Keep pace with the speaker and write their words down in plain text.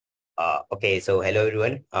Okay, so hello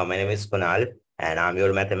everyone. My name is Kunal, and I'm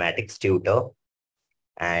your mathematics tutor.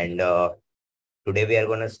 And today we are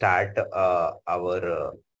going to start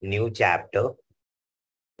our new chapter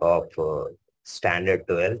of Standard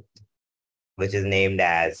 12, which is named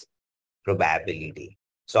as probability.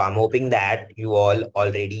 So I'm hoping that you all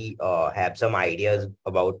already have some ideas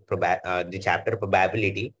about the chapter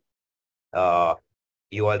probability. Uh,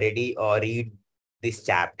 you already read this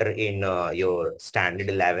chapter in your Standard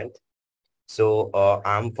 11th. So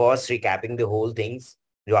I'm first recapping the whole things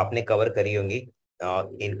जो आपने cover करी होंगी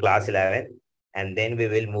in class 11, and then we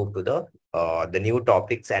will move to the new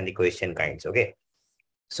topics and the question kinds. Okay.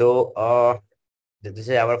 So this is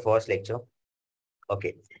our first lecture.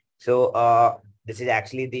 Okay. So this is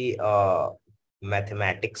actually the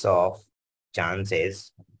mathematics of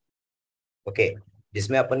chances. Okay.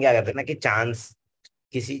 जिसमें अपन क्या करते हैं ना कि chance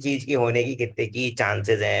किसी चीज की होने की कितने की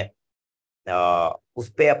चांसेस हैं उस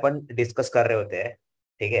पे अपन डिस्कस कर रहे होते हैं.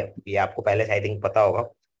 ठीक है, ये आपको पहले से आई थिंक पता होगा.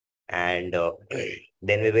 And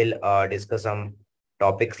then we will discuss some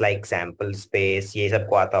topics like sample space, ये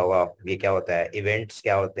सबको आता होगा ये क्या होता है, इवेंट्स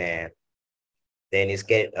क्या होते हैं. देन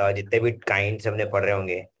इसके जितने भी काइंड्स हमने पढ़ रहे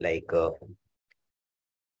होंगे like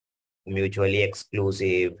mutually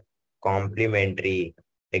exclusive, complementary,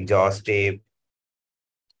 exhaustive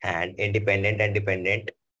and independent and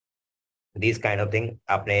dependent, this kind of thing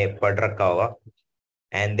आपने पढ़ रखा होगा.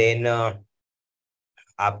 एंड देन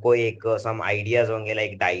आपको एक सम आइडियाज होंगे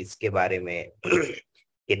लाइक डाइस के बारे में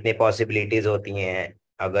कितने पॉसिबिलिटीज होती हैं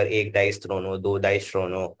अगर एक डाइस थ्रोन हो, दो डाइस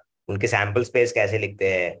थ्रोन हो, उनके सैंपल स्पेस कैसे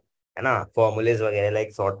लिखते हैं, है ना, फॉर्मूलेज वगैरह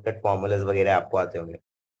लाइक शॉर्टकट फॉर्मूलेज वगैरह आपको आते होंगे.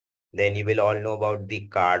 Then you will all know about the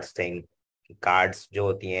cards thing. Cards जो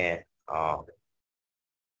होती हैं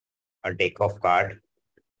डेक ऑफ कार्ड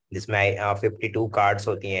जिसमें 52 कार्ड्स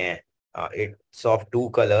होती हैं. इट्स ऑफ टू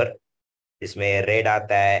कलर, जिसमें रेड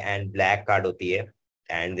आता है एंड ब्लैक कार्ड होती है.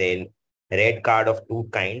 And then red card of two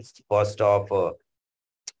kinds, first of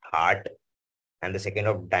heart and the second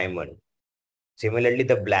of diamond. Similarly,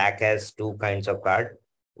 the black has two kinds of card,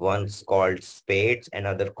 one's called spades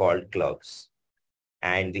and other called clubs.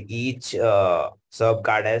 And each sub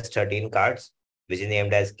card has 13 cards, which is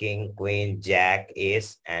named as king, queen, jack,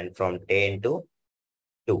 ace, and from 10 to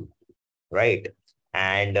 2, right?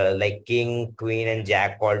 And like king, queen, and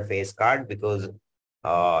jack called face card because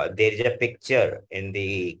there is a picture in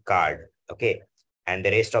the card. Okay. And the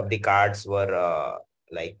rest of the cards were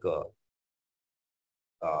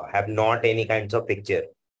have not any kinds of picture.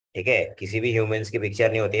 ठीक है, किसी भी humans की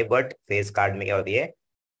picture नहीं होती है, but face card में क्या होती है,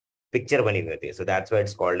 पिक्चर बनी हुई होती है. So that's why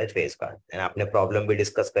it's called as face card. And आपने प्रॉब्लम भी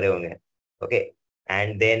डिस्कस करे होंगे. ओके.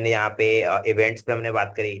 एंड देन यहाँ पे इवेंट्स पे हमने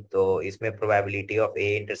बात करी, तो इसमें probability of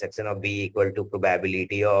A intersection of B equal to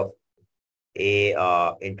probability of A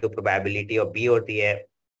into probability of B होती है.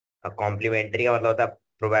 कॉम्प्लीमेंट्री का मतलब होता है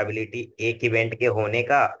प्रोबेबिलिटी एक इवेंट के होने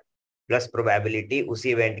का प्लस प्रोबेबिलिटी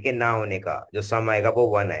उसी इवेंट के ना होने का, जो सम आएगा वो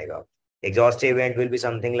 1 आएगा. Exhaustive event will be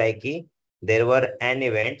something like कि there were N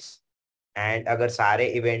events and अगर सारे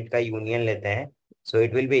इवेंट का यूनियन लेते हैं so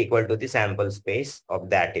it will be equal to the sample space of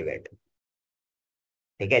that event.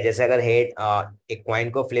 ठीक है, जैसे अगर हेड एक कॉइन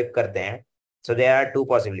को फ्लिप करते हैं, so there are to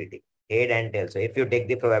possibility, head and tail. So if you take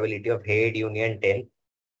the probability of head union tail,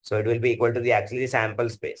 so it will be equal to the actually the sample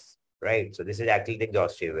space, right? So this is actually the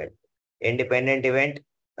exhaustive event. Independent event,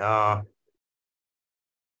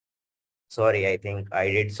 sorry, I think I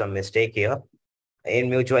did some mistake here. In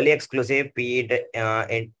mutually exclusive, P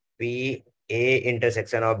A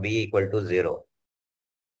intersection of B equal to 0.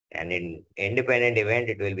 And in independent event,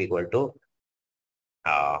 it will be equal to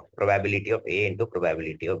probability of A into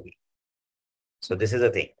probability of B. So this is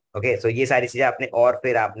the thing. Okay. सो ये सारी चीजें आपने, और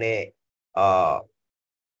फिर आपने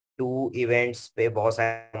to events पे बहुत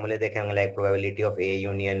सारे फॉर्मूले देखे होंगे like probability of A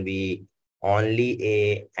union B, only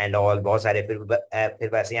A and all, बहुत सारे. फिर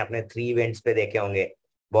वैसे ही आपने 3 इवेंट्स पे देखे होंगे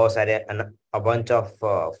बहुत सारे अ बंच ऑफ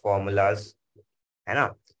फॉर्मूलाज, है ना.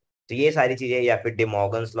 तो ये सारी चीजें, या फिर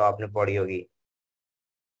डिमॉर्गन्स लॉ आपने पढ़ी होगी.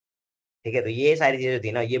 ठीक है, तो ये सारी चीजें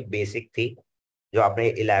थी ना, ये बेसिक थी जो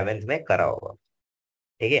आपने 11th में करा होगा.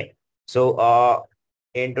 ठीक है. सो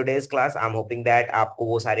in today's class I am hoping that आपको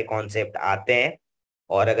वो सारे कॉन्सेप्ट आते हैं,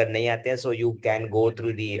 और अगर नहीं आते हैं so you can go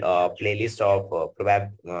through the playlist of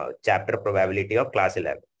chapter probability of class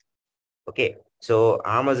 11. Okay. So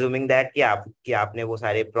I am assuming that कि आपने वो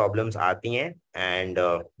सारे प्रॉब्लम्स आती हैं, and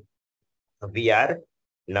we are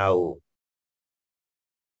now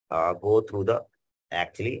go through the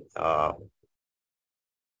actually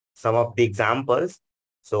some of the examples.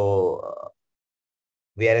 So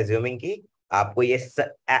we are assuming कि आपको ये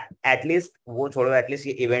at least वो छोड़ो, एटलीस्ट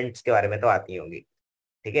ये इवेंट्स के बारे में तो आती होंगी.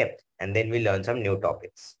 ठीक है. And then we learn some new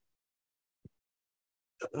topics.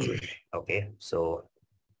 Okay, so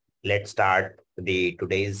let's start the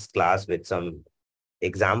today's class with some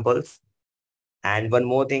examples. And one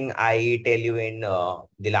more thing I tell you in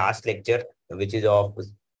the last lecture, which is of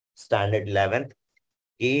standard 11th,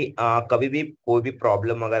 कि कभी भी कोई भी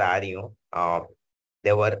problem अगर आ रही हो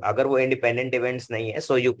देवर अगर वो इंडिपेंडेंट इवेंट्स नहीं है,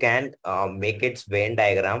 so you can make it's Venn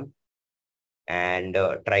diagram and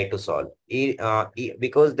try to solve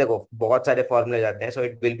because देखो बहुत सारे फॉर्मूले जाते हैं, so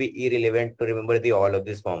it will be irrelevant to remember the all of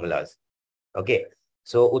this formulas. Okay,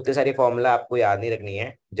 सो उतने सारी फॉर्मूला आपको याद नहीं रखनी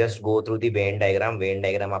है. Just go through the Venn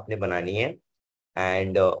diagram आपने बनानी है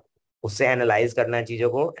एंड उससे एनालाइज करना है चीजों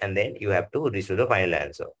को and then you have to reach to the final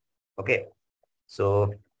answer. Okay,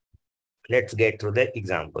 so let's get through the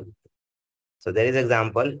example. So there is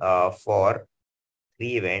example for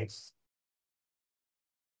three events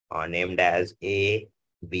named as A,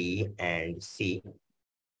 B, and C.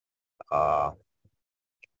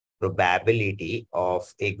 Probability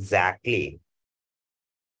of exactly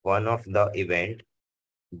one of the events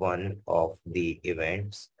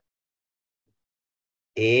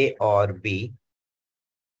A or B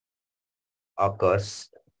occurs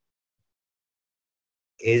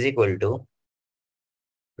is equal to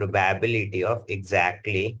probability of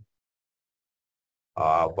exactly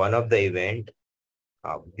one of the event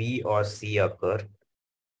B or C occur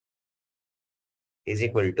is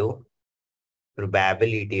equal to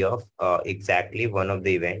probability of exactly one of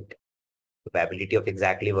the events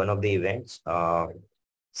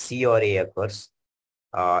C or A occurs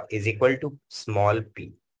is equal to small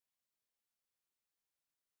p.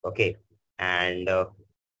 Okay, and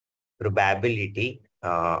probability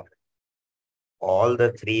all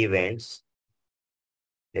the three events,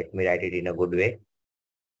 let me write it in a good way.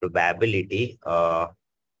 Probability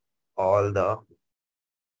all the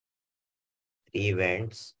three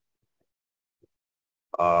events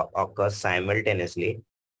occur simultaneously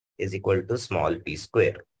is equal to small p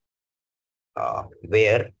square,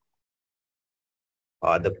 where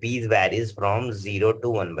the p's varies from 0 to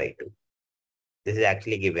 1 by 2. This is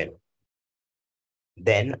actually given.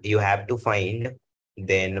 Then you have to find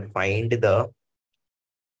the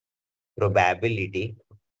probability,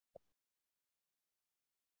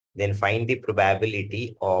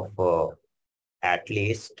 of at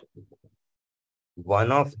least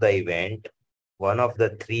one of the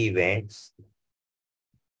three events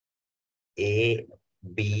A,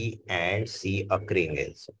 B, and C occurring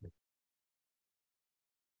is.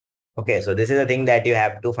 Okay, so this is the thing that you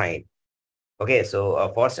have to find. Okay,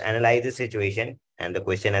 so first analyze the situation and the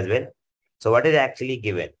question as well. So what is actually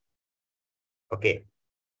given? Okay,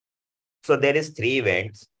 so there is three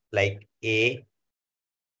events like A,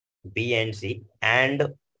 B, and C,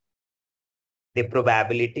 and the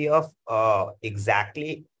probability of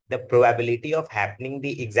happening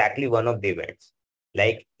the exactly one of the events.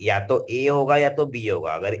 Like या तो A होगा या तो B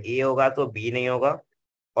होगा. अगर A होगा तो B नहीं होगा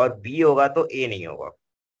और B होगा तो A नहीं होगा.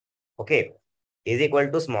 Okay, is equal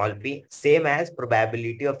to small p, same as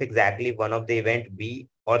probability of exactly one of the event B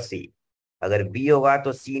or C. अगर B होगा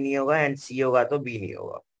तो C नहीं होगा and C होगा तो B नहीं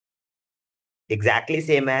होगा. Exactly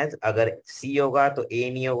same as अगर C होगा तो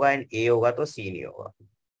A नहीं होगा and A होगा तो C नहीं होगा.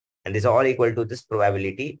 And this is all equal to this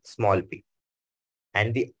probability small p.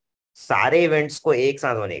 And the सारे events को एक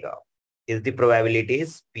साथ होने का is the probability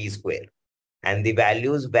is p square. And the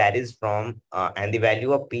values varies from and the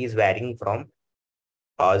value of p is varying from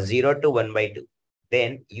 0 to 1 by 2.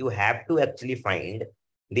 Then you have to actually find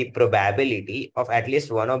the probability of at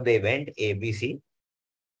least one of the event ABC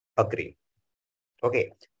occurring.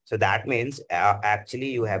 Okay, so that means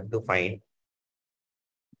actually you have to find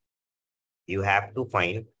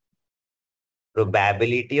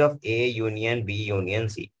probability of A union B union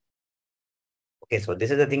C. Okay, so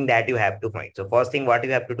this is the thing that you have to find. So first thing what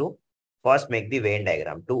you have to do, first make the Venn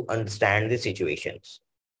diagram to understand the situations.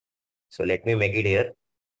 So let me make it here.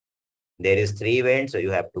 There is three events, so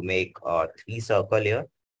you have to make three circle here.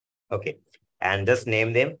 Okay, and just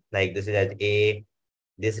name them like this is as A,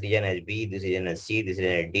 this region as B, this region as C, this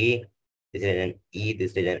region as D, this region E,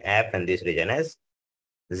 this region F, and this region as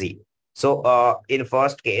Z. So in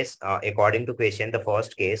first case, according to question, the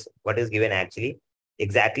first case, what is given actually?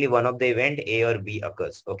 Exactly one of the event A or B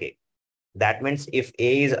occurs. Okay, that means if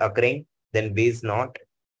A is occurring, then B is not.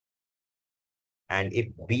 And if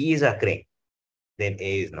B is occurring, then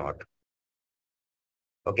A is not.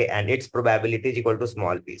 Okay, and its probability is equal to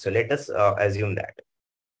small p. So let us assume that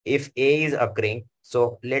if A is occurring,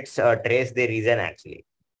 so let's trace the reason actually.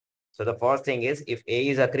 So the first thing is if A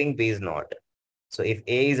is occurring, B is not. So if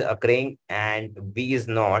A is occurring and B is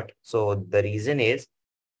not, so the reason is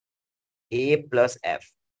A plus F.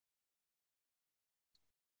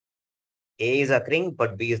 A is occurring,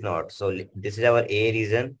 but B is not. So this is our A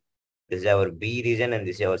region, this is our B region, and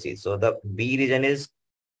this is our C. So the B region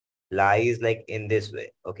lies like in this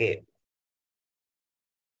way. Okay.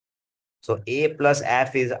 So A plus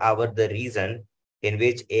F is the region in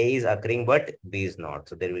which A is occurring, but B is not.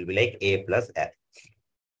 So there will be like A plus F.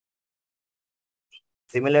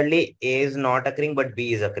 Similarly, A is not occurring, but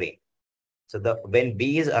B is occurring. So when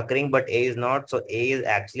B is occurring, but A is not, so A is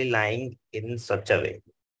actually lying in such a way.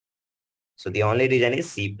 So the only region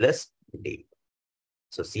is C plus D.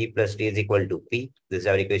 So C plus D is equal to P. This is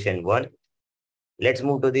our equation 1. Let's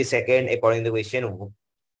move to the second according to the question.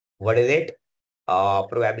 What is it?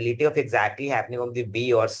 Probability of exactly happening of the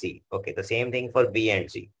B or C. Okay, the same thing for B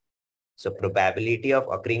and C. So probability of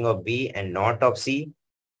occurring of B and not of C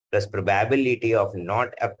plus probability of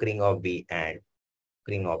not occurring of B and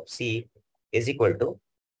occurring of C is equal to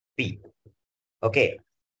P. Okay.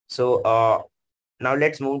 So now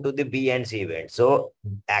let's move to the B and C event. So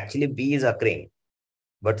actually B is occurring,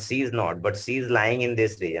 but C is not, but C is lying in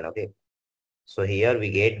this region. Okay. So here we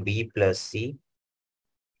get B plus C.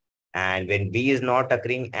 And when B is not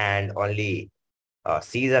occurring and only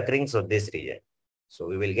C is occurring, so this region. So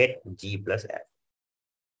we will get G plus F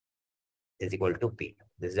is equal to P.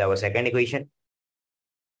 This is our second equation.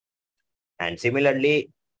 And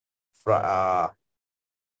similarly,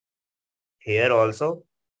 here also,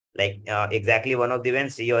 like exactly one of the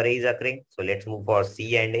events C or A is occurring. So let's move for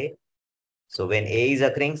C and A. So when A is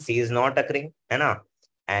occurring, C is not occurring.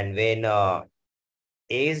 And when A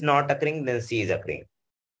is not occurring, then C is occurring.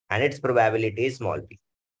 And its probability is small p.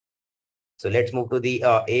 So let's move to the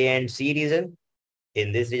A and C region.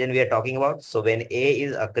 In this region we are talking about. So when A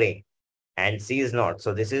is occurring and C is not.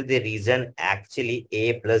 So this is the region actually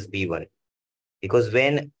A plus B1. Because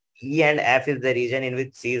when E and F is the region in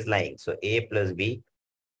which C is lying. So A plus B.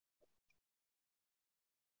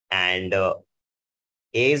 And A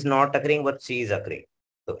is not occurring, but C is occurring.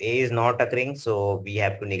 So A is not occurring. So we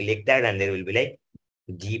have to neglect that and there will be like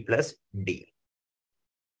G plus D.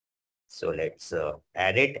 So let's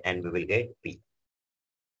add it and we will get P.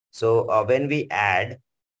 So when we add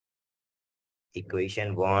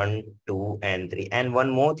equation 1, 2, and 3, and one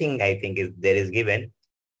more thing I think is there is given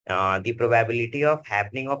the probability of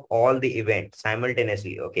happening of all the events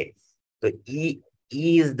simultaneously. Okay. So E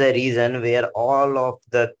is the region where all of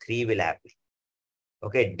the three will happen.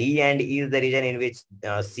 Okay. D and E is the region in which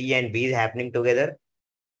C and B is happening together.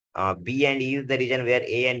 B and E is the region where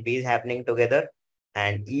A and B is happening together.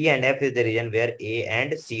 And E and F is the region where A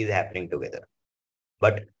and C is happening together.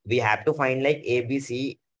 But we have to find like A, B,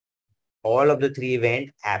 C, all of the three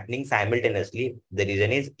events happening simultaneously. The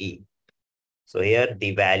reason is E. So here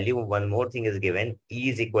the value, one more thing is given, E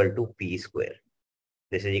is equal to P square.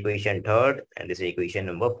 This is equation 3rd and this is equation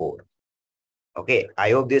number 4. Okay,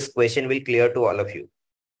 I hope this question will clear to all of you.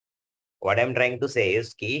 What I'm trying to say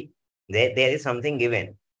is key, there is something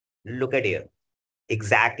given. Look at here.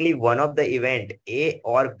 Exactly one of the event A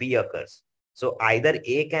or B occurs. So either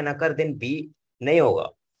A can occur, then B नहीं होगा.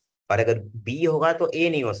 और अगर B होगा तो A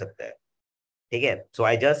नहीं हो सकता है. ठीक है. So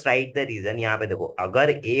I just write the reason. यहाँ पे देखो,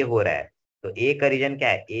 अगर A हो रहा है तो A का रीजन क्या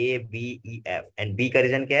है? A, B, E, F. And B का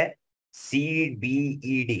रीजन क्या है? C, D,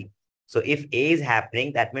 E, D. So if A is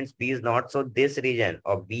happening, that means B is not. So this region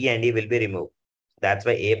of B and E will be removed. That's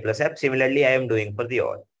why A plus F. Similarly, I am doing for the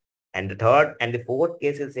all. And the third and the fourth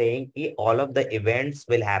case is saying all of the events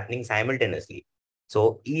will happening simultaneously.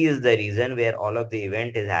 So E is the reason where all of the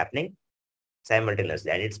event is happening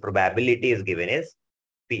simultaneously. And its probability is given as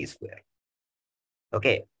P square.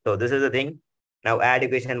 Okay, so this is the thing. Now add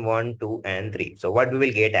equation 1, 2, and 3. So what we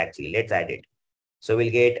will get actually, let's add it. So we'll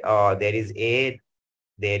get, there is A,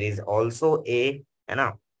 there is also A, and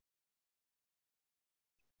now.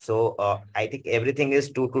 So I think everything is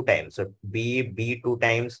 2 times. So B 2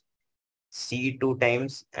 times, C 2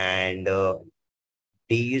 times, and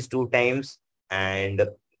D is 2 times, and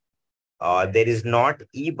there is not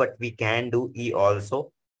E, but we can do E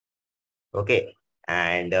also. Okay,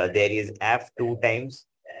 and there is F 2 times.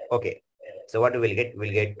 Okay, so what we will get?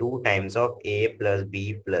 We'll get 2 times of A plus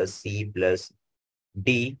B plus C plus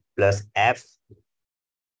D plus F.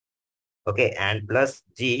 Okay, and plus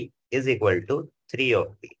G is equal to 3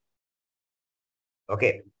 of B.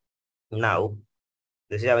 Okay, now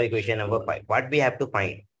this is our equation number 5. What we have to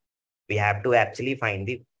find? We have to actually find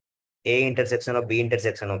the A intersection of B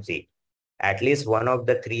intersection of C. At least one of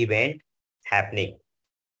the three event happening.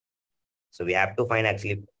 So we have to find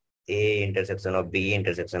actually A intersection of B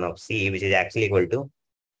intersection of C, which is actually equal to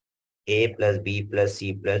A plus B plus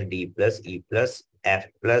C plus D plus E plus F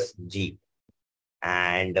plus G.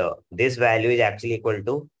 And this value is actually equal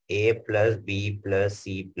to A plus B plus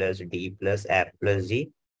C plus D plus F plus G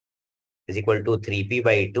is equal to 3P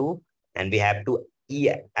by 2. And we have to we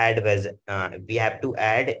have to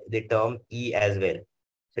add the term E as well.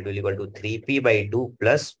 So it will equal to 3P by 2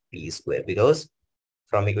 plus P square, because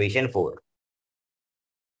from equation 4,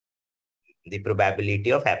 the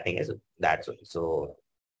probability of happening is that. So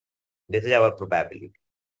this is our probability.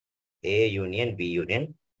 A union B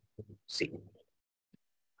union C.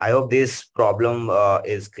 I hope this problem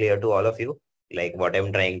is clear to all of you. Like what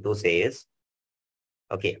I'm trying to say is,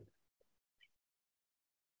 okay.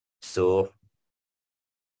 So,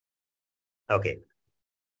 okay.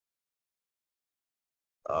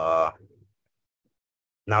 Uh,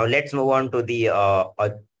 Now let's move on to the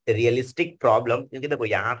realistic problem, क्योंकि देखो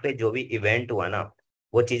यहाँ पे जो भी event हुआ ना,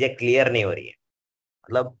 वो चीजें क्लियर नहीं हो रही है.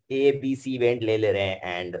 मतलब ए बी सी इवेंट ले ले रहे हैं,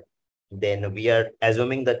 and then we are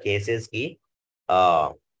assuming the cases की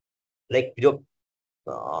लाइक जो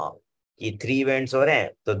कि 3 इवेंट्स हो रहे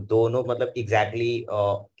हैं, तो दोनों मतलब एग्जैक्टली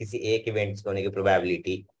किसी एक इवेंट्स होने की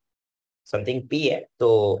प्रोबेबिलिटी समथिंग पी है, तो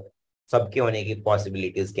सबके होने की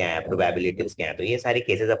पॉसिबिलिटीज क्या है, प्रोबेबिलिटीज क्या है, तो ये सारे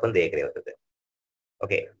केसेस अपन देख रहे होते थे.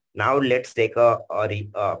 Okay, now let's take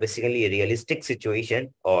basically a realistic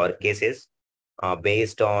situation or cases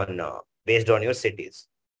based on your cities.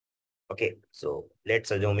 Okay, so let's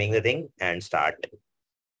assuming the thing and start.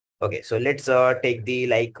 Okay, so let's take the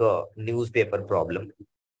newspaper problem.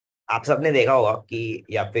 आप सबने देखा होगा कि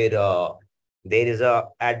या फिर there is a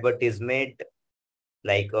advertisement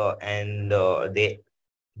and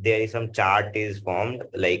there is some chart is formed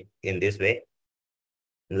like in this way,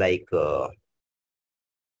 like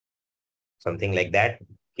something like that.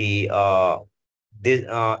 कि this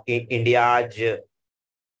India's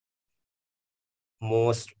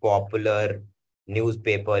most popular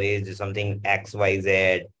newspaper is something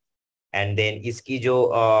XYZ, and then इसकी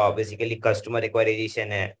जो basically customer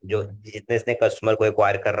acquisition है, जो जितने इसने customer को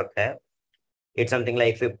acquire कर रखा है, it's something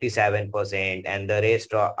like 57%, and the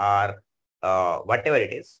rest are whatever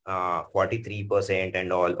it is 43%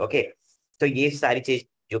 and all. Okay, तो ये सारी चीज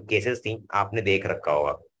जो केसेस थी आपने देख रखा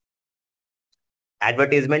होगा.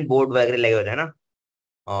 एडवर्टीजमेंट बोर्ड वगैरह लगे होते हैं ना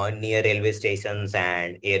near railway station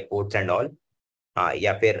and airports and all. हाँ,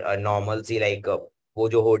 या फिर नॉर्मल सी वो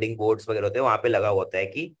जो होर्डिंग बोर्ड्स वगैरह होते हैं वहां पे लगा होता है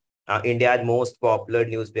कि इंडिया मोस्ट पॉपुलर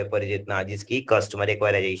न्यूज़पेपर जितना, जिसकी कस्टमर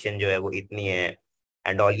एक्वायराइजेशन जो है वो इतनी है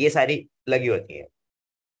एंड ऑल, ये सारी लगी होती है.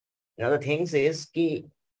 नाउ द थिंग्स इज कि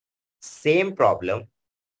same problem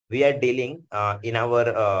we are dealing in our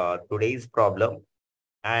today's problem,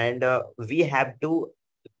 and we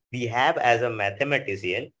have as a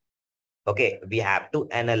mathematician, okay, we have to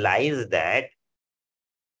analyze that,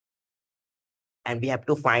 and we have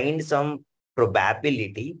to find some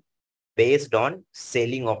probability based on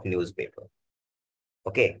selling of newspaper.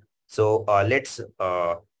 Okay, so let's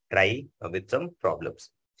try with some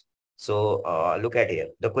problems. So look at here,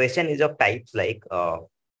 the question is of types like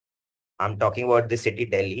I'm talking about the city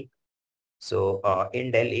Delhi. So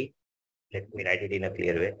in Delhi, let me write it in a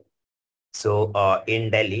clear way. So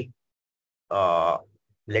in Delhi,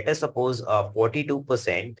 let us suppose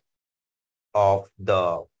 42% of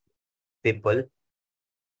the people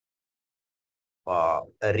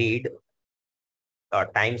read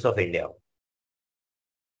Times of India.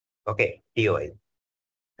 Okay, TOI.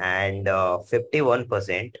 And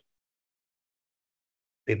 51%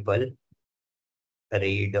 people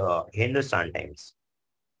read Hindustan Times.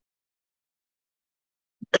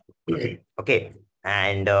 Okay,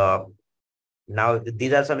 and now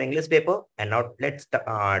these are some English paper, and now let's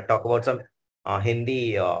talk about some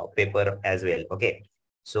Hindi paper as well. Okay,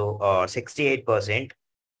 so 68%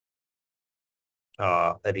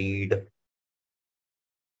 read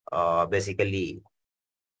basically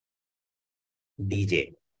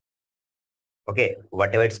DJ. Okay,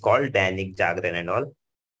 whatever it's called, Dainik Jagran and all,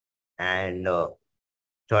 and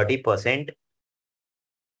 30%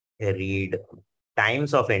 read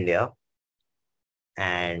Times of India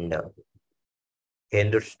and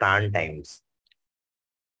Hindustan Times.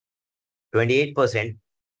 28%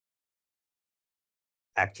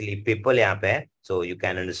 actually people यहाँ पे है, so you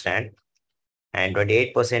can understand, and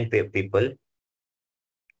 28% people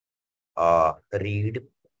read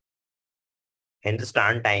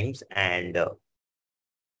Hindustan Times and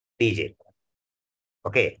TJ.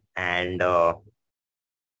 Okay, and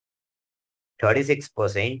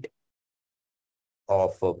 36%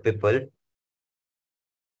 of people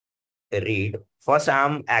read. First,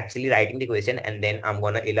 I'm actually writing the question and then I'm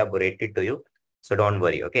gonna elaborate it to you. So don't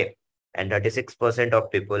worry, okay? And 36%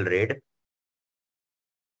 of people read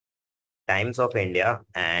Times of India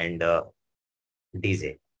and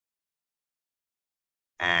DJ.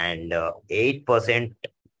 And 8%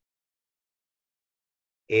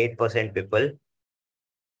 8% people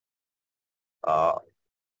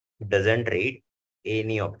doesn't read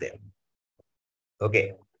any of them.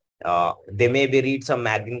 Okay. They maybe read some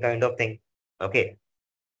magazine kind of thing. Okay.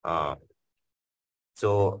 Uh,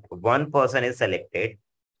 so one person is selected.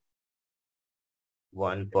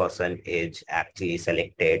 One person is actually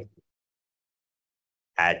selected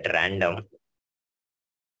at random.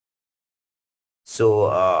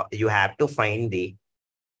 So you have to find the,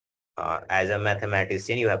 as a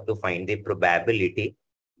mathematician, you have to find the probability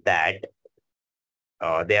that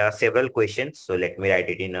there are several questions. So let me write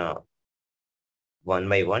it in one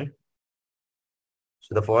by one.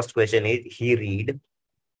 So the first question is, he read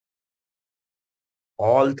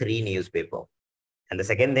all three newspaper. And the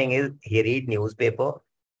second thing is, he read newspaper.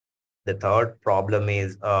 The third problem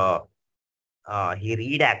is, he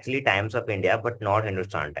read actually Times of India, but not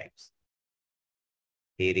Hindustan Times.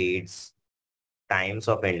 He reads Times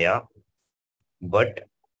of India, but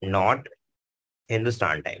not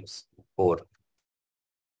Hindustan Times. Fourth,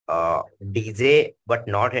 DJ, but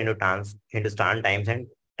not Hindustan Times and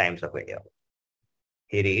Times of India.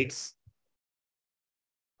 He reads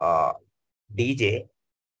DJ,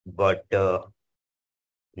 but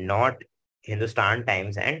not Hindustan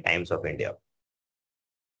Times and Times of India.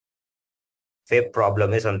 Fifth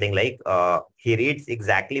problem is something like he reads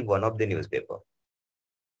exactly one of the newspaper.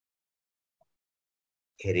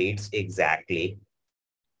 He reads exactly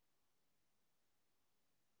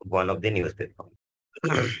one of the newspaper.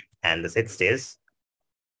 And the sixth is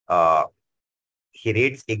uh, he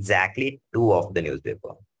reads exactly two of the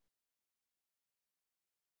newspaper.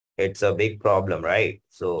 It's a big problem, right?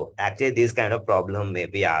 So actually this kind of problem may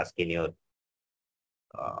be asked in your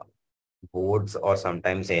uh, boards or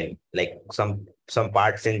sometimes in like some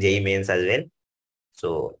parts in JEE mains as well.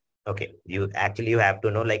 So, okay, you have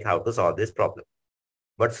to know like how to solve this problem.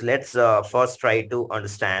 But let's first try to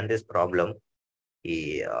understand this problem.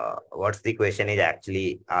 What's the question is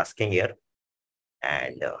actually asking here,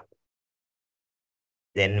 and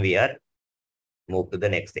then we are move to the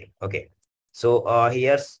next thing. Okay, so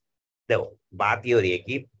here's the बात ये हो रही है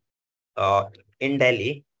कि in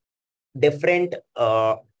Delhi different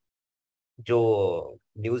जो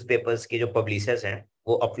newspapers के जो publishers हैं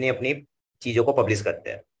वो अपनी अपनी चीजों को पब्लिश करते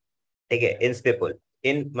हैं, ठीक है, इन पेपर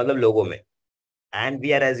इन मतलब लोगों में. And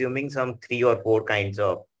we are assuming some 3 or 4 kinds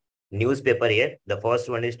of newspaper here. The first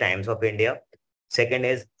one is Times of India. Second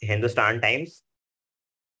is Hindustan Times.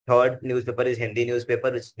 Third newspaper is Hindi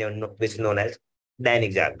newspaper, which is known as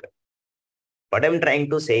Dainik Jagran. What I'm trying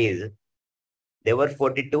to say is there were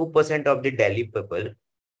 42% of the Delhi people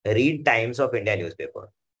read Times of India newspaper.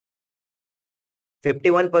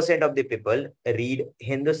 51% of the people read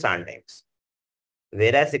Hindustan Times.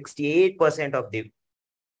 Whereas 68% of the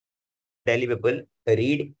Delhi people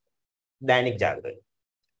read Dainik Jagran.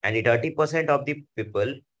 And the 30% of the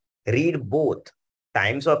people read both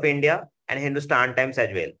Times of India and Hindustan Times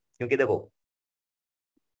as well. क्योंकि देखो,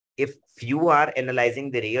 if you are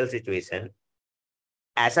analyzing the real situation,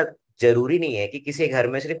 ऐसा जरूरी नहीं है कि किसी घर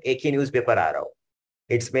में सिर्फ एक ही न्यूज़पेपर आ रहा हो.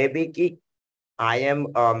 इट्स मे बी कि आई एम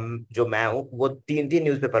जो मैं हूँ वो 3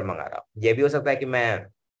 न्यूज़पेपर मंगा रहा हूँ. ये भी हो सकता है कि मैं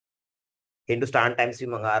हिंदुस्तान टाइम्स भी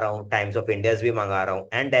मंगा रहा हूँ, टाइम्स ऑफ इंडिया भी मंगा रहा हूँ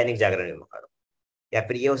एंड दैनिक जागरण भी मंगा रहा हूँ. या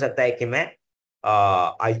फिर ये हो सकता है कि मैं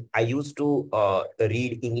I used to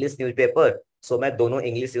read English newspaper, so मैं दोनों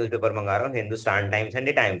इंग्लिश न्यूज़पेपर मंगा रहा हूँ, Hindustan times and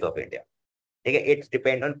the times of India. ठीक है, it's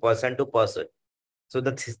depend on person to person. So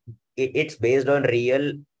it's based on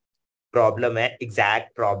real problem है,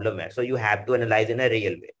 एग्जैक्ट प्रॉब्लम है. So you have to analyse in a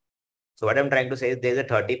real way. So what I am trying to से is there is a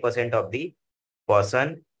 30% of the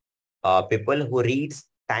person people who reads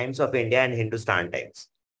Times of India and Hindustan Times.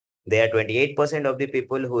 There are 28% of the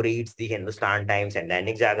people who reads the Hindustan Times and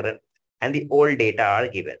Dainik Jagran, and the old data are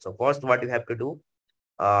given. So first what you have to do,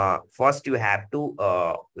 first you have to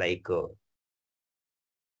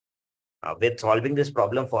with solving this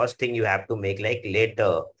problem, first thing you have to make like let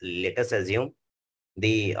us assume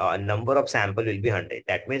the number of sample will be 100.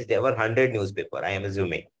 That means there were 100 newspaper, I am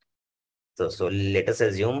assuming. So let us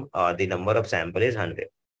assume the number of sample is 100.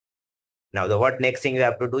 Now the what next thing you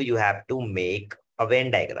have to do, you have to make a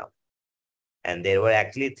Venn diagram. And there were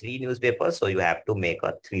actually 3 newspapers, so you have to make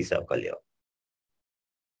a 3 circle here.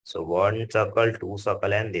 So 1 circle, 2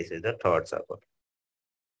 circle, and this is the 3rd circle.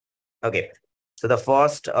 Okay. So the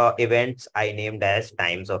first events I named as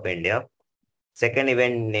Times of India. Second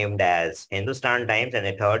event named as Hindustan Times, and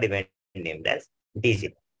the third event named as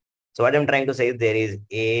DJ. So what I'm trying to say is there is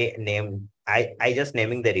a name. I just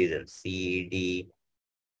naming the reasons. C, D.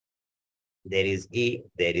 There is E,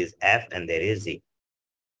 there is F, and there is Z.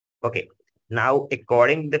 Okay. Now,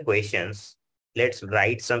 according to the questions, let's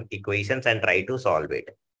write some equations and try to solve it.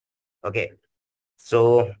 Okay.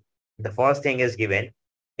 So the first thing is given.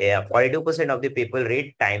 42% of the people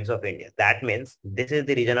read Times of India. That means this is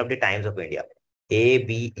the region of the Times of India. A,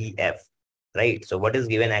 B, E, F. Right. So what is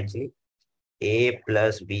given actually? A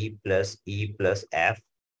plus B plus E plus F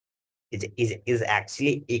is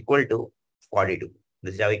actually equal to 42.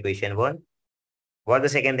 This is our equation one. What the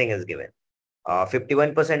second thing is given?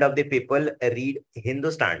 51% of the people read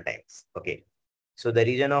Hindustan Times. Okay. So the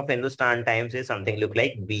region of Hindustan Times is something look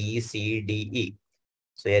like B, C, D, E.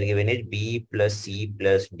 So here given is B plus C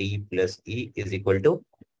plus D plus E is equal to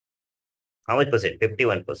how much percent?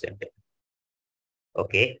 51%.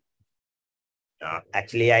 Okay.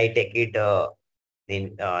 Actually, I take it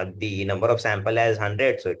in the number of sample as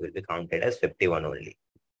 100, so it will be counted as 51 only.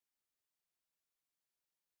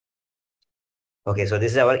 Okay, so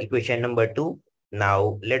this is our equation number 2.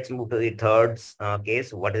 Now let's move to the third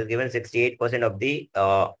case. What is given? 68% of the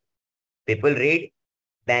people read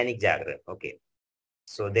Dainik Jagran. Okay,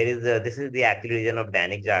 so there is this is the actual region of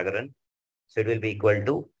Dainik Jagran. So it will be equal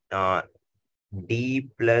to D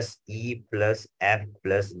plus E plus F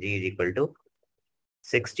plus G is equal to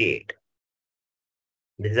 68.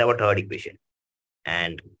 This is our third equation.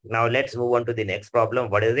 And now let's move on to the next problem.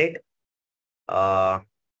 What is it?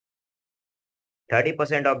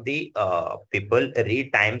 30% of the people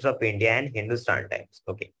read Times of India and Hindustan Times.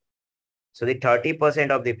 Okay. So the 30%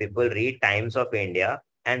 of the people read Times of India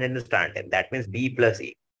and Hindustan Times. That means B plus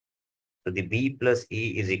E. So the B plus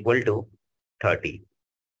E is equal to 30.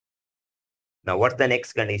 Now what's the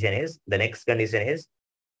next condition is? The next condition is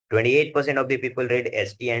 28% of the people read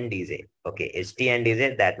ST and DJ. Okay, ST and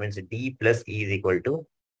DJ, that means D plus E is equal to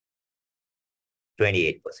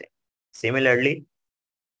 28%. Similarly,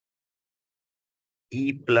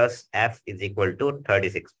 E plus F is equal to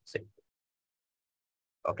 36%.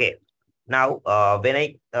 Okay. Now,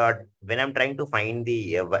 when I'm trying to find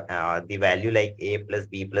the value like A plus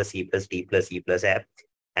B plus C plus D plus E plus F,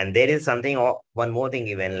 and there is something one more thing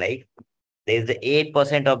given like there is the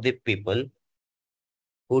 8% of the people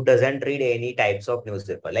who doesn't read any types of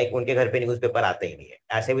newspaper. Like उनके घर पे newspaper आता ही नहीं है.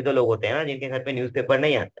 ऐसे भी तो लोग होते हैं ना जिनके घर पे न्यूज़पेपर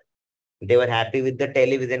नहीं आता. They were happy with the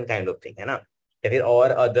television kind of thing, है ना? या फिर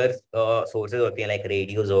और अदर सोर्सेज होती हैं लाइक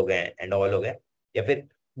रेडियोज हो गए एंड ऑल हो गए या फिर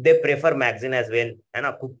they prefer magazine as well, है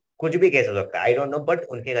ना? कुछ भी केस हो सकता है, आई डोंट नो, बट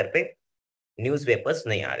उनके घर पे न्यूज़पेपर्स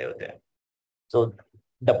नहीं आ रहे होते हैं. So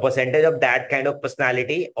the percentage of that kind of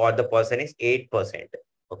personality और the person is 8%.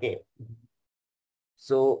 Okay.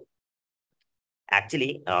 So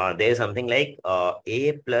actually there is something like A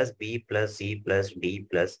plus B plus C plus D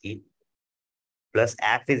plus E plus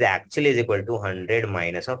F is actually is equal to 100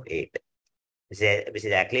 minus of 8, which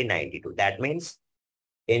is actually 92. That means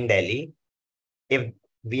in Delhi, if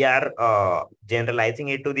we are generalizing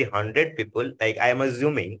it to the 100 people, like I am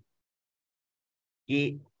assuming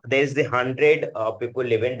there is the 100 people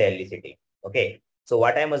live in Delhi city. Okay. So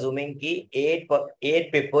what I'm assuming ki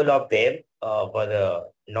eight people of them for the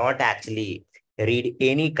not actually read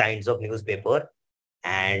any kinds of newspaper,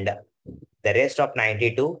 and the rest of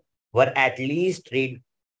 92 were at least read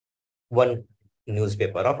one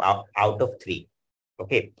newspaper of out of three.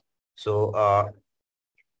 Okay. So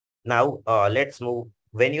now let's move.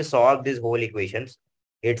 When you solve these whole equations,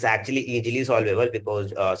 it's actually easily solvable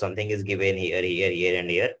because something is given here, here, here, and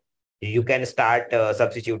here. You can start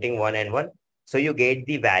substituting one and one. So you get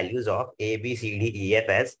the values of A, B, C, D, E, F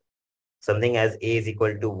as something as A is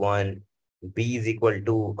equal to 1, B is equal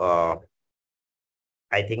to,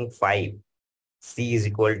 I think 5, C is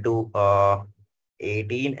equal to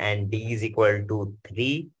 18, and D is equal to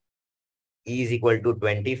 3, E is equal to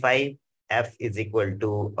 25, F is equal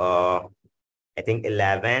to, I think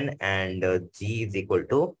 11, and G is equal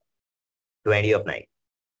to 20 of 9.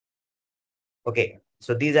 Okay,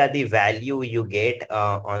 so these are the value you get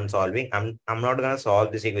on solving. I'm not gonna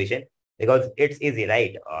solve this equation because it's easy,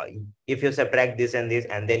 right? If you subtract this and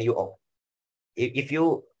then you if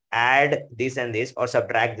you add this and this or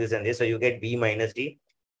subtract this and this, so you get B minus D,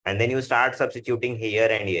 and then you start substituting here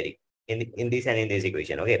and here in this and in this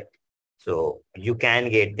equation. Okay, so you can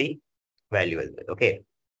get the value as well. Okay,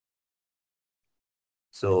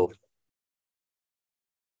 so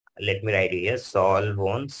let me write here solve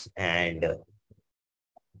once, and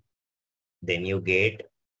then you get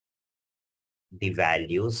the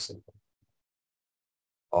values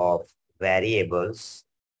of variables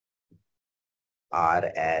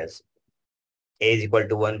are as A is equal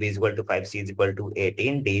to 1, B is equal to 5, C is equal to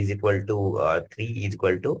 18, D is equal to 3 is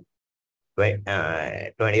equal to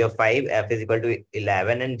 20 of 5, F is equal to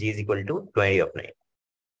 11, and G is equal to 20 of 9.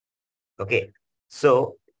 Okay.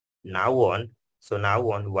 So now on,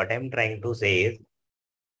 what I'm trying to say is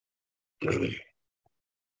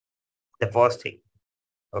The first thing.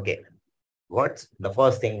 Okay. What's the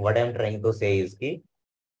first thing? What I'm trying to say is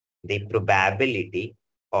the probability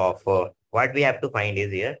of what we have to find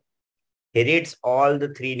is here. He reads all the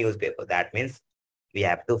three newspapers. That means we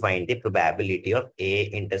have to find the probability of A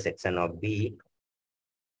intersection of B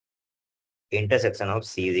intersection of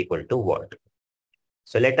C is equal to what?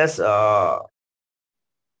 So let us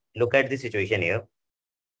look at the situation here.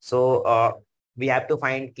 So we have to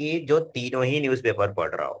find कि जो तीनों ही newspaper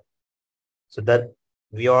पढ़ रहा हो. So that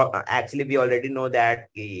we all actually we already know that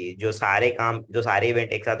कि जो सारे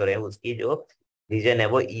event एक साथ हो रहे हैं उसकी जो region है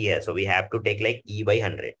वो E है. So we have to take like E by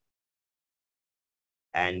 100.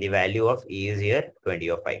 And the value of E is here 20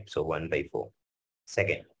 or 5. So 1 by 4.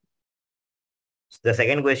 Second. The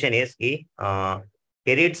second question is कि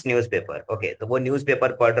he reads newspaper. Okay, तो वो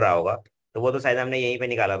newspaper पढ़ रहा होगा. तो वो तो शायद हमने यहीं पे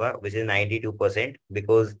निकाला था, which is 92%,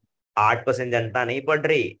 because 8% जनता नहीं पढ़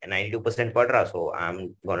रही, 92% पढ़ रहा. So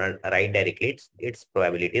I'm gonna write directly its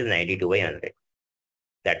probability is 92 by 100.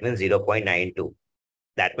 That means 0.92.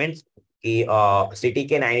 That means कि सिटी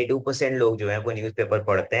के 92% लोग जो है वो न्यूज़पेपर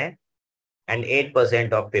पढ़ते हैं and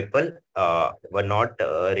 8% of people were not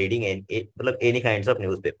reading any kinds of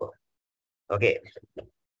newspaper. Okay.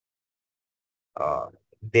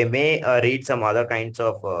 They may read some other kinds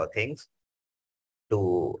of things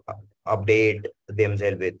to update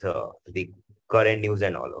themselves with the current news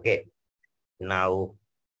and all. Okay. Now,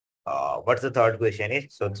 what's the third question is?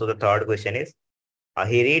 So the third question is,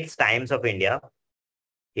 he reads Times of India.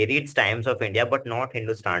 He reads Times of India, but not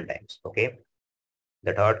Hindustan Times. Okay.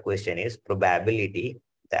 The third question is probability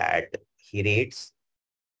that he reads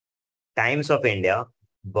Times of India,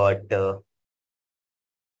 but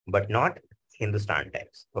not Hindustan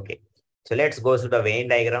Times. Okay. So let's go to the Venn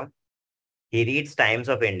diagram. He reads Times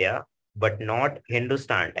of India, but not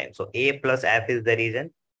Hindustan Times. So A plus F is the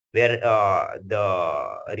reason where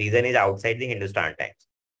the reason is outside the Hindustan Times.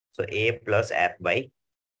 So A plus F by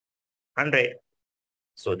 100.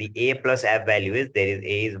 So the A plus F value is, there is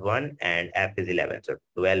A is 1 and F is 11. So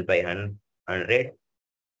 12 by 100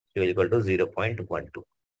 is equal to 0.12.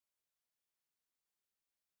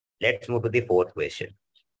 Let's move to the fourth question.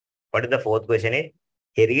 What is the fourth question is?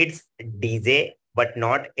 He reads DJ, but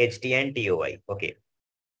not HT and TOI. Okay.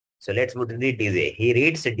 So let's move to the DJ. He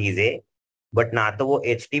reads DJ, but ना तो वो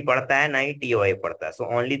HT पढ़ता है ना ही TOI पढ़ता है. So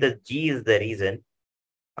only the G is the reason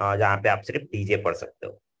जहाँ पे आप सिर्फ DJ पढ़ सकते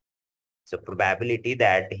हो. So probability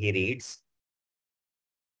that he reads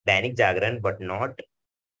Dainik Jagran, but not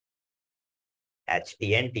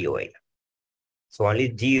HT and TOI. So only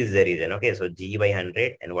G is the reason. Okay. So G by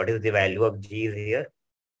 100. And what is the value of G is here?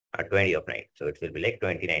 20 of 9. So it will be like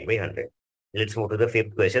 29 by 100. Let's move to the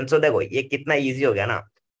fifth question. So देखो ये कितना easy हो गया ना.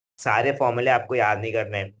 सारे फॉर्मूले आपको याद नहीं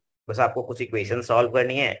करने हैं, बस आपको कुछ इक्वेशन सॉल्व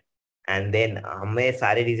करनी है एंड देन हमें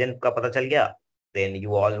सारे रीजन का पता चल गया. Then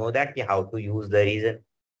you all know that कि how to use the reason,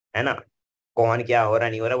 है ना. कौन क्या हो रहा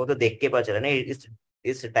नहीं हो रहा वो तो देख के पता चला ना.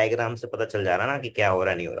 इस डायग्राम से पता चल जा रहा ना कि क्या हो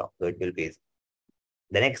रहा नहीं हो रहा. So it will be.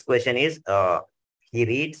 The next question is he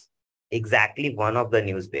reads exactly one of the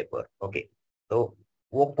newspaper. Okay. तो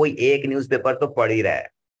वो कोई एक न्यूज़पेपर तो पढ़ ही रहा है.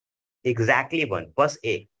 एग्जैक्टली वन, बस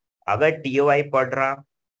एक. अगर टीओआई पढ़ रहा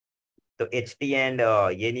तो एच टी एंड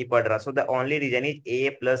ये नहीं पढ़ रहा. So the only reason is a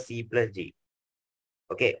plus C plus ji.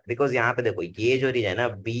 Okay. Because यहाँ पे देखो ये जो रीजन है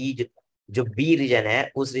बी, जो बी रीजन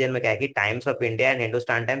है उस रीजन में क्या है कि times of India and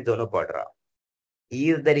Hindustan times दोनों पढ़ रहा.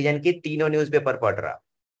 ई इज द रीजन की तीनों न्यूज़पेपर पढ़ रहा.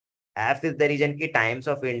 एफ इज द रीजन की times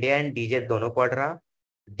of India and DJ दोनों पढ़ रहा.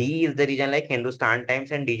 D is the reason like Hindustan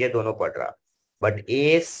times and DJ दोनों पढ़ रहा. But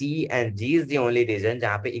A, C, and G is the only reason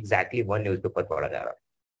जहाँ पे exactly one newspaper पढ़ा जा रहा.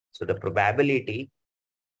 So the probability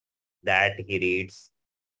that he reads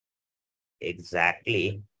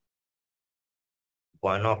exactly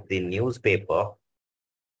one of the newspaper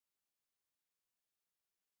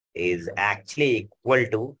is actually equal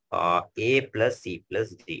to A plus C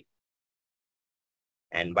plus G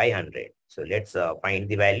and by 100. So let's find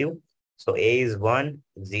the value. So A is 1,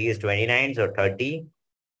 G is 29, so 30.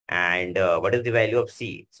 And what is the value of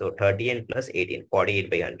C? So 30 and plus 18, 48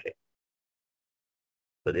 by 100.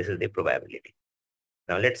 So this is the probability.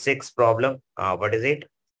 Now let's sixth problem. What is it?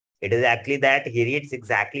 It is actually that he reads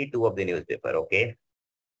exactly two of the newspaper. Okay.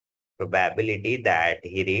 Probability that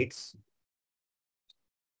he reads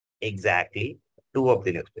exactly two of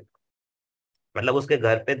the newspaper. मतलब उसके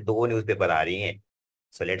घर पे दो newspaper आ रही हैं.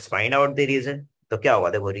 So let's find out the reason. तो क्या होगा?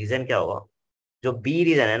 देखो रीजन क्या होगा. जो बी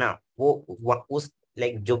रीजन है ना वो उस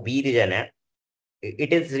जो बी रीजन है,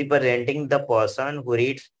 it is representing the person who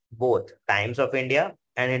reads both Times of India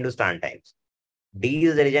and Hindustan Times. D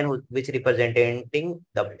is the region which representing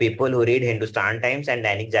the people who read Hindustan Times and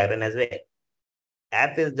Dainik Jagran as well.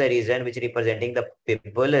 F is the region which representing the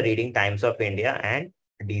people reading Times of India and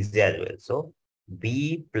DC as well. So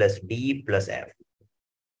B plus D plus F.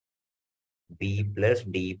 B plus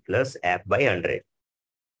D plus F by 100.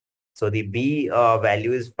 So the B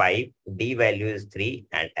value is 5, D value is 3,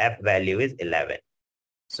 and F value is 11.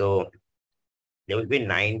 So there will be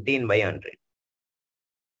 19 by 100.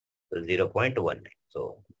 So 0.19.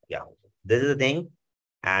 So yeah, this is the thing.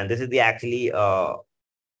 And this is the actually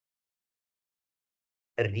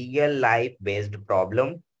real life based problem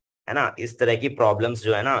है ना. इस तरह की problems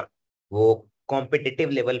जो है ना वो competitive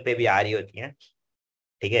level पे भी आ रही होती हैं.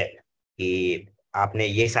 ठीक है कि आपने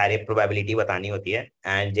ये सारे प्रोबेबिलिटी बतानी होती है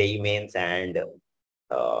and JEE mains and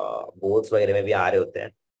boards वगैरह में भी आ रहे होते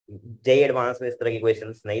हैं. जेई एडवांस में इस तरह की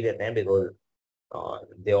क्वेश्चंस नहीं देते हैं बिकॉज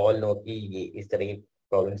दे ऑल नो कि ये इस तरह की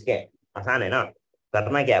प्रॉब्लम्स क्या है. आसान है ना.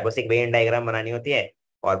 करना क्या है, बस एक वेन डायग्राम बनानी होती है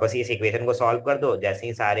और बस इस इक्वेशन को सॉल्व कर दो. जैसे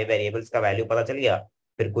ही सारे वेरिएबल्स का वैल्यू पता चल गया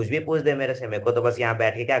फिर कुछ भी पूछ दे मेरे से, मेरे को तो बस यहाँ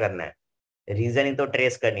बैठ के क्या करना है, रीजन ही तो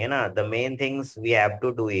ट्रेस करनी है ना. The main things we have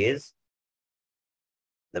to do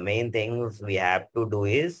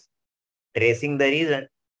is tracing the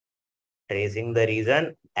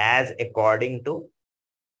reason as according to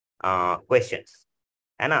questions,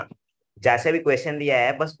 है ना. जैसे भी क्वेश्चन दिया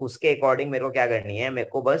है बस उसके अकॉर्डिंग मेरे को क्या करनी है, मेरे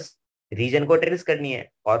को बस रीजन को ट्रेस करनी है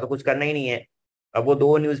और तो कुछ करना ही नहीं है. अब वो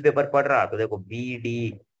दो न्यूज़पेपर पढ़ रहा तो देखो B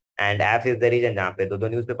D and F is the reason, जहाँ पे दो दो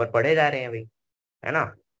न्यूज़पेपर पढ़े जा रहे हैं भाई, है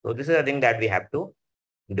ना. So this is the thing that we have to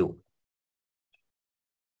do.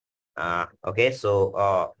 Okay, so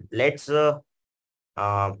let's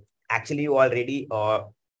actually you already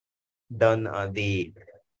done the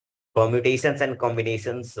permutations and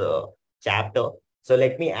combinations chapter. So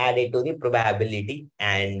let me add it to the probability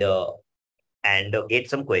and get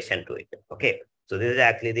some question to it. Okay, so this is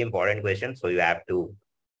actually the important question. So you have to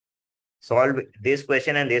solve this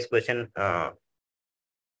question and this question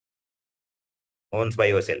once by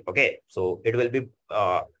yourself. Okay, so it will be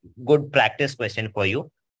good practice question for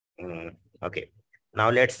you. Okay,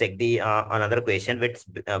 now let's take the another question which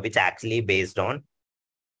actually based on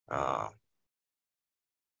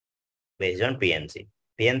PNC.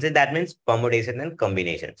 PNC, that means permutation and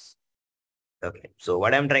combinations. Okay, so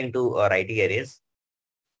what I'm trying to write here is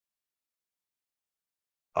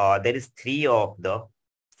there is 3 of the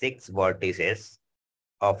 6 vertices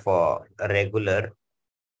of a regular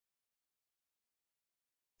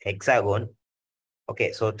hexagon.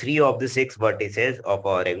 Okay, so 3 of the 6 vertices of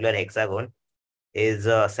a regular hexagon is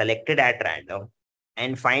selected at random,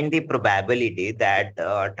 and find the probability that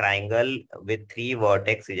triangle with 3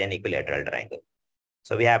 vertex is an equilateral triangle.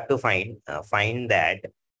 So we have to find that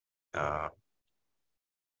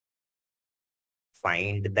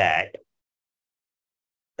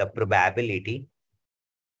the probability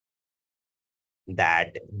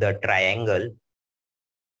that the triangle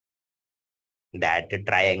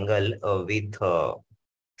with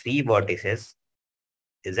 3 vertices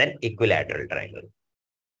is an equilateral triangle.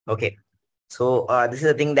 Okay, so this is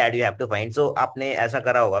the thing that you have to find. So आपने ऐसा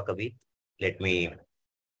करा होगा कभी. Let me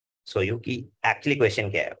show you कि actually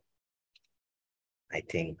question क्या है. I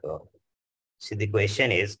think see the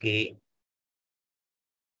question is कि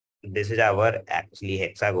this is our actually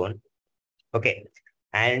hexagon. Okay,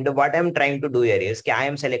 and what I'm trying to do here is I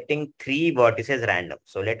am selecting 3 vertices random.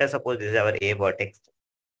 So let us suppose this is our A vertex.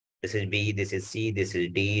 This is B, this is C, this is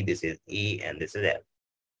D, this is E, and this is F.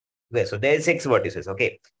 Okay, so there is 6 vertices.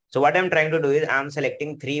 Okay, so what I'm trying to do is I'm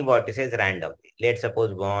selecting 3 vertices randomly. Let's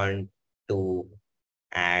suppose 1, 2,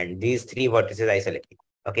 and these 3 vertices I selected.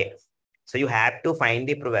 Okay, so you have to find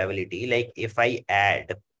the probability. Like if I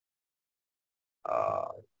add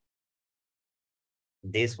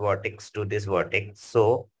this vertex to this vertex,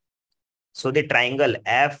 so the triangle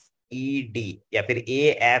FED या फिर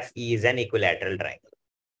AFE is an equilateral triangle.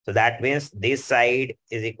 So that means this side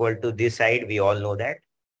is equal to this side. We all know that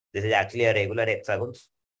this is actually a regular hexagon.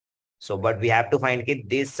 So, but we have to find that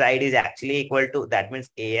this side is actually equal to, that means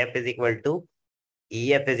AF is equal to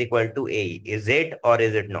EF is equal to AE. Is it or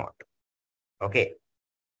is it not? Okay.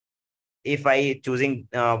 If I choosing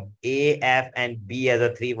A, F and B as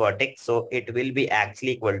a 3 vertex, so it will be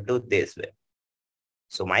actually equal to this way.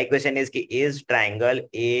 So my question is triangle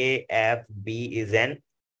AFB is an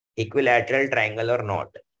equilateral triangle or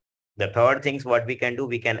not? The third things what we can do,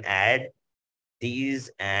 we can add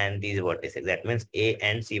these and these vertices. That means A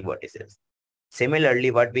and C vertices.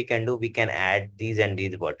 Similarly, what we can do, we can add these and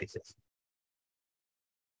these vertices.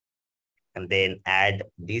 And then add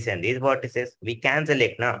these and these vertices. We can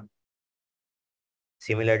select now.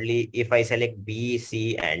 Similarly, if I select B,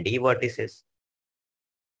 C, and D vertices.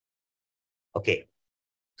 Okay.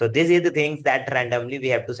 So this is the things that randomly we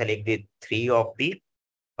have to select the three of the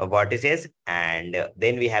vertices and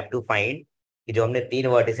then we have to find कि जो हमने तीन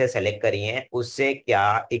vertices select करी हैं उससे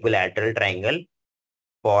क्या equilateral triangle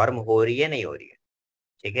form हो रही है नहीं हो रही है.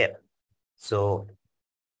 ठीक है. So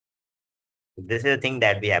this is the thing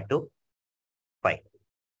that we have to find.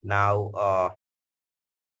 Now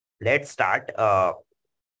let's start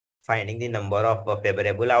finding the number of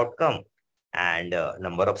favorable outcome and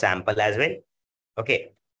number of sample as well.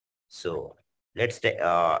 Okay. So let's take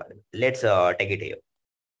it here.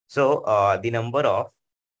 So the number of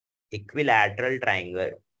equilateral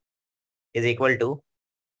triangle is equal to,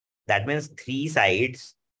 that means three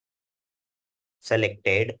sides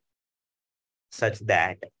selected such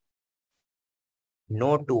that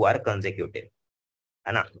no two are consecutive.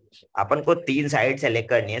 है ना. अपन को तीन side select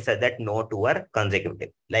करनी है such that no to are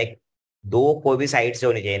consecutive. Like दो कोई भी sides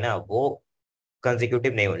होनी चाहिए ना वो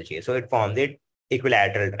कंसेक्यूटिव नहीं होनी चाहिए. So it forms it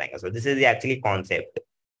equilateral triangle. So this is actually concept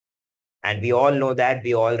and we all know that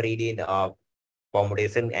we all read in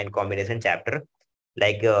permutation and combination chapter,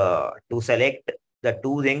 like to select the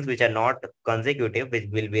two things which are not consecutive, which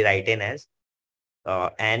will be written as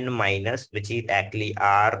n minus, which is actually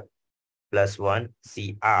r plus 1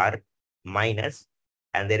 cr minus,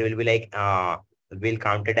 and there will be like we'll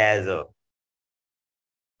count it as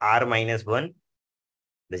r minus 1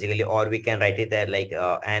 basically, or we can write it there like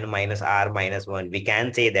n minus r minus 1. We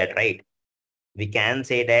can say that, right? We can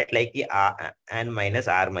say that like the n minus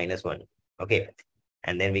r minus 1. Okay.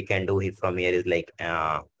 And then we can do it from here is like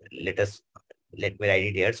let me write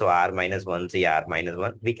it here. So r minus 1 c r minus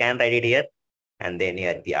 1. We can write it here. And then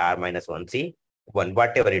here the r minus 1 c 1,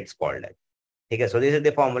 whatever it's called. Okay, so this is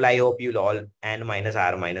the formula. I hope you'll all n minus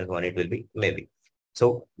r minus 1 it will be maybe.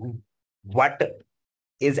 So what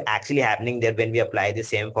is actually happening there when we apply the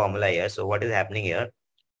same formula here? So what is happening here?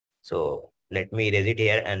 So let me erase it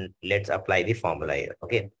here and let's apply the formula here.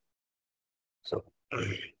 Okay. So,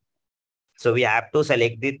 so we have to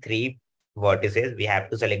select the three vertices. We have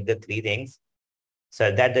to select the three things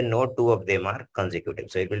so that the no two of them are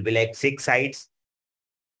consecutive. So it will be like six sides.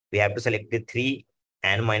 We have to select the three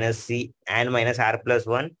n minus c, n minus r plus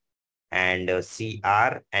 1 and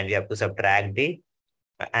cr, and we have to subtract the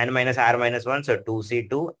n minus r minus 1. So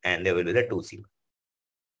 2c2 and there will be the 2c.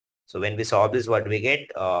 So when we solve this, what we get?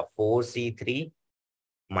 4c3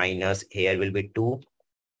 minus here will be 2.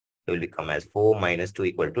 It will become as 4 minus 2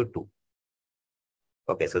 equal to 2.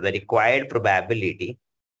 Okay, so the required probability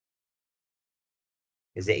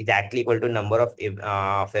is exactly equal to number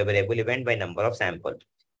of favorable event by number of sample.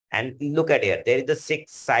 And look at here, there is the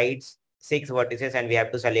six sides, six vertices, and we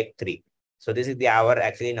have to select three. So this is the our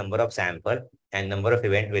actually number of sample and number of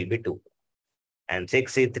event will be 2. And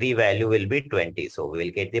 6c3 value will be 20. So we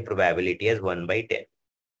will get the probability as 1 by 10.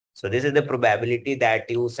 So this is the probability that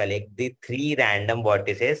you select the three random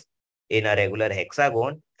vertices in a regular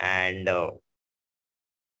hexagon, and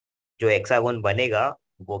जो hexagon बनेगा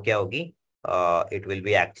वो क्या होगी? It will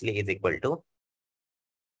be actually is equal to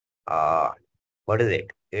what is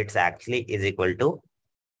it? It's actually is equal to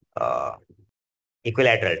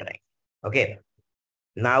equilateral triangle. Okay.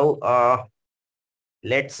 Now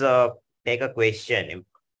let's take a question.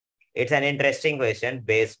 It's an interesting question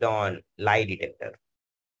based on lie detector.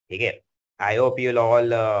 Okay. I hope you'll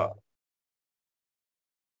all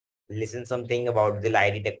listen something about the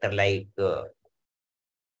lie detector, like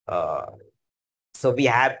so we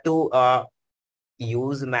have to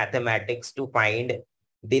use mathematics to find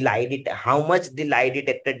the how much the lie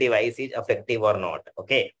detector device is effective or not.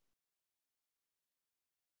 Okay.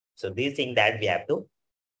 So these things that we have to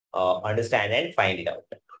understand and find it out.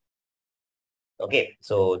 Okay.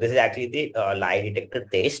 So this is actually the lie detector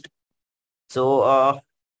test. So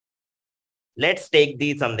let's take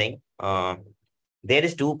the something. There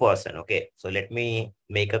is two person. Okay. So let me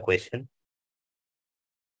make a question.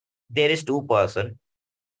 There is two person.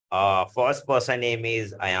 First person name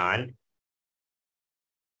is Ayan.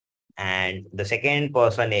 And the second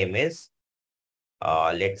person name is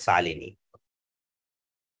let's Salini.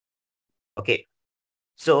 Okay.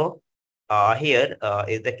 So here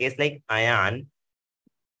is the case like Ayan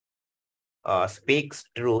speaks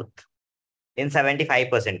truth in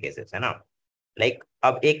 75% cases, है ना. Like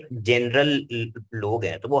अब एक general लोग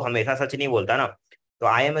हैं तो वो हमेशा सच नहीं बोलता ना. तो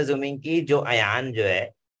आई एम अज्यूमिंग कि जो अयान जो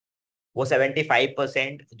है वो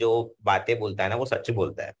 75% जो बातें बोलता है ना वो सच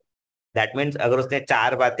बोलता है. दैट मीन्स अगर उसने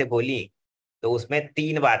चार बातें बोली तो उसमें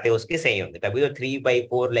तीन बातें उसकी सही होंगी, तभी तो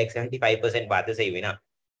 3/4 लाइक 75% बातें सही हुई ना.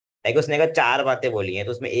 लाइक उसने अगर चार बातें बोली हैं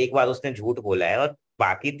तो उसमें एक बात उसने झूठ बोला है और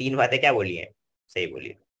बाकी तीन बातें क्या बोली हैं, सही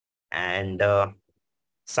बोली. And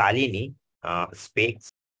Salini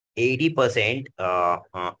speaks 80%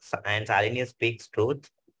 and Salini speaks truth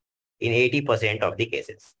in 80% of the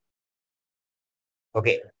cases.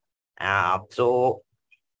 Okay. So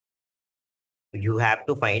you have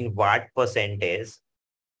to find what percentage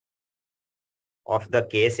of the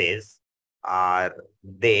cases are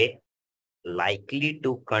they likely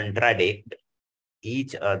to contradict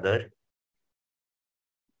each other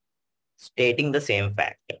stating the same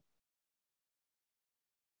fact.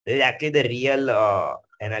 This is actually the real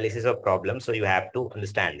analysis of problems. So you have to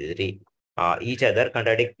understand this. Each other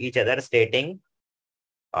contradict each other stating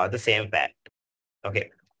the same fact. Okay.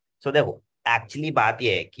 So देखो actually बात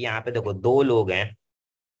ये है कि यहाँ पे देखो दो लोग हैं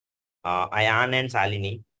Ayan and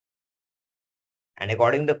Shalini and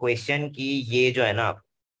according the question कि ये जो है ना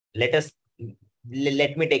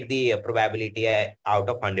let me take the probability out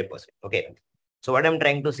of 100%. Okay. So what I'm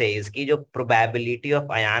trying to say is कि जो probability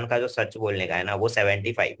of अयान का जो सच बोलने का है ना वो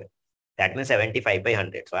 75 है. That means 75 by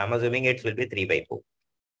 100. So I'm assuming it will be 3/4.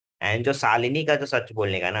 And जो शालिनी का जो सच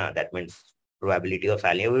बोलने का ना that means probability of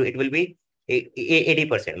Shalini it will be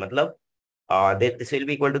 80%. मतलब this will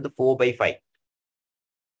be equal to the 4/5.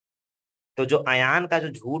 तो जो अयान का जो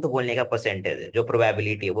झूठ बोलने का परसेंटेज है जो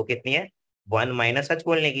प्रोबेबिलिटी है वो कितनी है 1 माइनस सच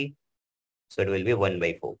बोलने की. So it will be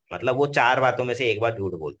 1/4. मतलब वो चार बातों में से एक बार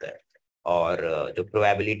झूठ बोलता है. और जो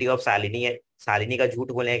प्रोबेबिलिटी ऑफ शालिनी है शालिनी का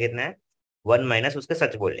झूठ बोलने का कितना है 1 माइनस उसके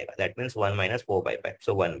सच बोलने का. That means 1 minus 4/5.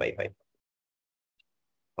 So 1/5.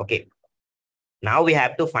 Okay. Now we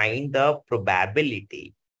have to find the probability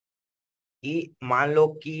कि मान लो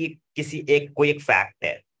कि किसी एक कोई एक फैक्ट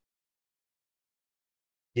है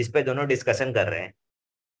जिसपे दोनों डिस्कशन कर रहे हैं.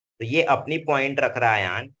 तो ये अपनी पॉइंट रख रहा है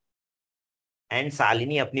यान एंड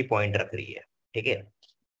शालिनी अपनी पॉइंट रख रही है. ठीक है.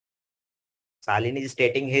 Shalini is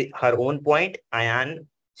stating her own point, Ayan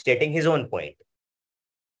stating his own point.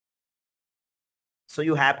 So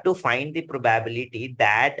you have to find the probability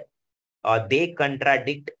that they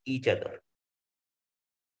contradict each other.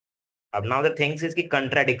 अब now the things is कि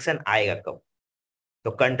contradiction आएगा कब.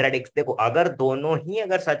 तो contradiction देखो अगर दोनों ही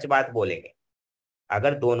अगर सच बात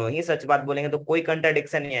बोलेंगे तो कोई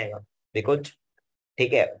contradiction नहीं आएगा. बिकॉज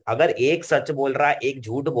ठीक है अगर एक सच बोल रहा एक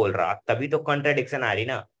झूठ बोल रहा तभी तो contradiction आ रही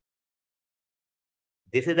ना.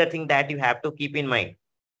 This is the thing that you have to keep in mind.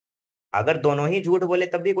 अगर दोनों ही झूठ बोले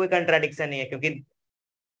तब भी कोई कंट्राडिक्शन नहीं है क्योंकि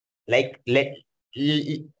like late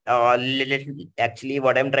actually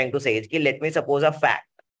what I am trying to से इज कि let me suppose a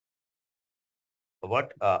fact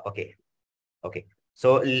what okay okay.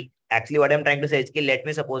 So actually what I am trying to से इज कि let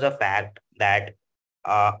me suppose a fact that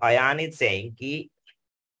Ayan is saying कि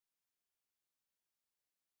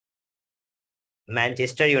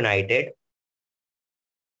Manchester United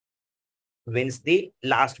wins the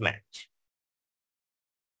last match.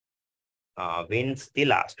 Wins the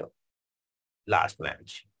last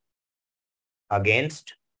match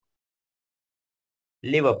against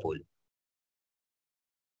Liverpool.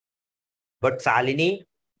 But Salini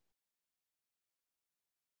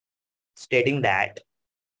stating that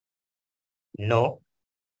no,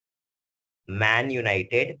 Man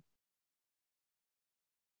United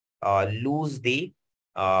lose the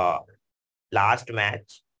last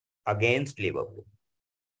match against Liverpool.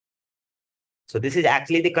 So this is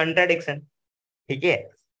actually the contradiction. ठीक है.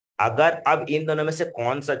 अगर अब इन दोनों में से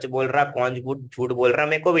कौन सच बोल रहा कौन झूठ बोल रहा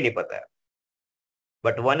मेरे को भी नहीं पता है.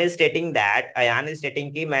 But one is stating that Ayan is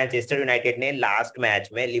स्टेटिंग कि मैनचेस्टर यूनाइटेड ने लास्ट मैच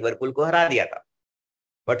में लिवरपूल को हरा दिया था.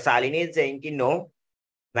 बट शालिनी इज सेइंग कि नो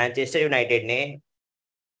मैनचेस्टर यूनाइटेड ने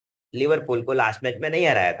लिवरपूल को लास्ट मैच में नहीं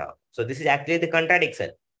हराया था. So this is actually the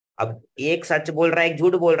contradiction. अब एक सच बोल रहा है एक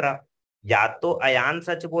झूठ बोल रहा. या तो अयान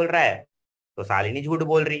सच बोल रहा है तो शालिनी झूठ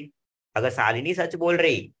बोल रही. अगर शालिनी सच बोल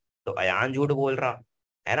रही तो अयान झूठ बोल रहा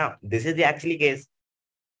है ना. This is the actually case.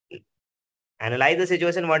 Analyse the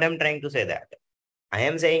situation. What I am trying to say that I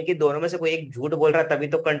am saying कि दोनों में से कोई एक झूठ बोल रहा तभी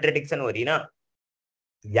तो कंट्रडिक्शन हो रही ना.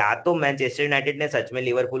 या तो मैनचेस्टर यूनाइटेड ने सच में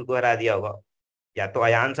लिवरपूल को हरा दिया होगा या तो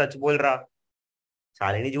अयान सच बोल रहा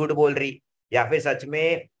शालिनी झूठ बोल रही या फिर सच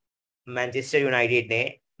में मैनचेस्टर यूनाइटेड ने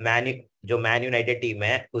मैन यूनाइटेड टीम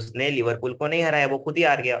है उसने लिवरपूल को नहीं हराया वो खुद ही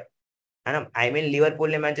हार गया है ना. आई मीन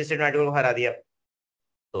लिवरपूल ने मैनचेस्टर यूनाइटेड को हरा दिया.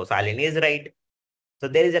 तो Shalini is right. So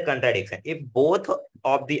there is a contradiction. If both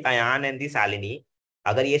of the Ayan and the Shalini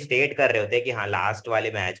अगर ये स्टेट कर रहे होते कि हाँ लास्ट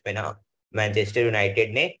वाले मैच में ना मैनचेस्टर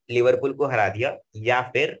यूनाइटेड ने लिवरपूल को हरा दिया या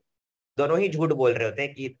फिर दोनों ही झूठ बोल रहे होते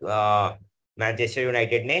कि मैनचेस्टर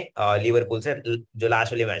यूनाइटेड ने लिवरपूल से जो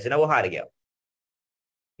लास्ट वाले मैच है ना वो हार गया.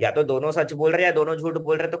 या तो दोनों सच बोल रहे हैं या दोनों झूठ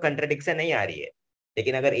बोल रहे हैं तो कंट्रडिक्शन नहीं आ रही है.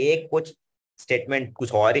 लेकिन अगर एक कुछ स्टेटमेंट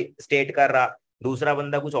कुछ और ही स्टेट कर रहा दूसरा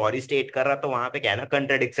बंदा कुछ और ही स्टेट कर रहा तो वहां पे क्या है ना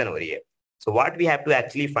कंट्रडिक्शन हो रही है. So what we have to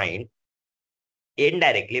actually find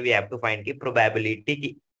indirectly we have to find की प्रोबेबिलिटी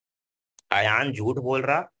की अयान झूठ बोल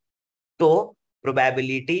रहा तो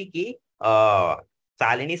प्रोबेबिलिटी की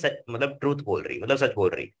शालिनी सच मतलब ट्रूथ बोल रही, मतलब सच बोल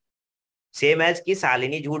रही। सेम एज की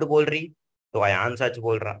शालिनी झूठ बोल रही तो अयान सच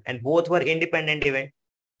बोल रहा, and both were independent event.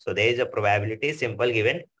 So there is a probability simple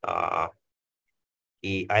given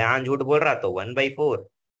कि अयान झूठ बोल रहा तो 1/4,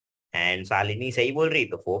 एंड शालिनी सही बोल रही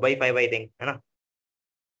तो 4/5 आई थिंक, है ना,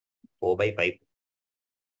 4/5।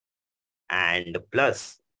 एंड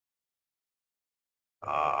प्लस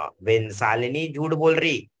when शालिनी झूठ बोल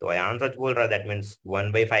रही तो अयान सच बोल रहा, that means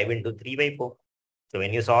 1/5 into 3/4. So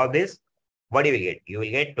when you solve this, what you will get? You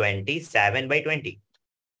will get 27/20,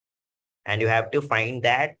 and you have to find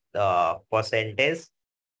that percentage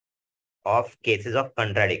of cases of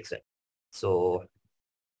contradiction. So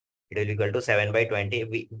it will equal to 7/20.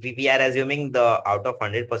 We are assuming the out of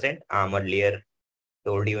 100%. Earlier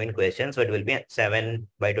told you in question, so it will be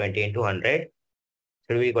 7/20 into 100. So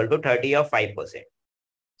it will be equal to 30 of 5%.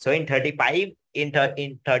 So in 35 in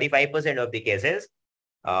 35% of the cases,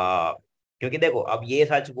 क्योंकि देखो अब ये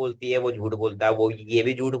सच बोलती है, वो झूठ बोलता है, वो ये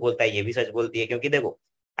भी झूठ बोलता है, ये भी सच बोलती है। क्योंकि देखो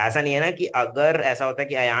ऐसा नहीं है ना कि अगर ऐसा होता है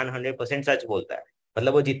कि अयान 100% सच बोलता है,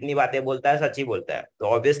 मतलब वो जितनी बातें बोलता है सच ही बोलता है, तो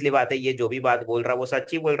ऑब्वियसली बात है ये जो भी बात बोल रहा है वो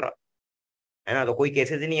सच ही बोल रहा है ना, तो कोई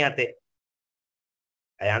केसेस ही नहीं आते।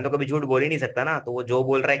 अयान तो कभी झूठ बोल ही नहीं सकता ना, तो वो जो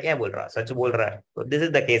बोल रहा है क्या बोल रहा है, सच बोल रहा है। तो this is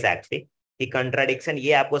the case actually कि कंट्राडिक्शन,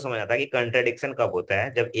 ये आपको समझना था कि कंट्राडिक्शन कब होता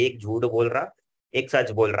है, जब एक झूठ बोल रहा एक सच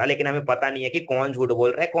बोल रहा, लेकिन हमें पता नहीं है कि कौन झूठ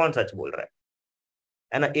बोल रहा है कौन सच बोल रहा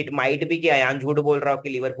है ना। इट माइट भी कि अयान झूठ बोल रहा हो कि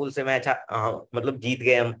लिवरपूल से मैच मतलब जीत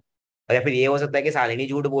गए हम, या फिर ये हो सकता है कि शालिनी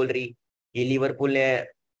झूठ बोल रही कि लिवरपूल ने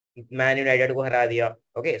मैन यूनाइटेड को हरा दिया।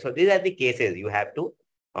 Okay, so this are the cases you have to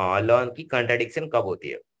learn की कंट्राडिक्शन कब होती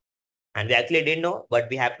है। And we actually didn't know, but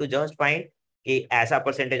we have to just find कि ऐसा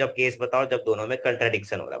परसेंटेज ऑफ केस बताओ जब दोनों में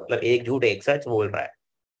कंट्राडिक्शन हो रहा है, मतलब एक झूठ एक सच बोल रहा है।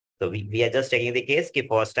 तो we are just taking the case कि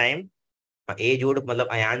फर्स्ट टाइम ए झूठ मतलब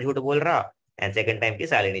अयान झूठ बोल रहा, एंड सेकंड टाइम की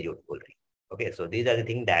शालिनी झूठ बोल रही। Okay, so these are the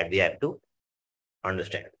things that we have to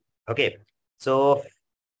understand. Okay, so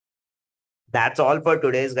that's all for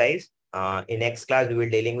today's guys. In next class we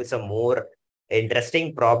will dealing with some more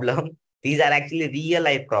interesting problem. These are actually real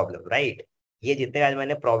life problem, right? ये जितने आज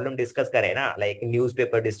मैंने problem discuss करे ना, like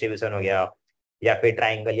newspaper distribution हो गया, या फिर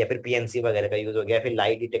ट्राइंगल, या फिर पीएनसी वगैरह का यूज हो गया, फिर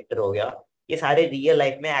लाइट डिटेक्टर हो गया, ये सारे रियल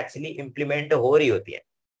लाइफ में एक्चुअली इम्प्लीमेंट हो रही होती है।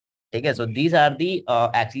 ठीक है, so these are the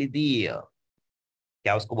actually the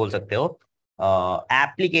क्या उसको बोल सकते हो,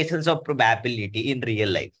 applications of probability in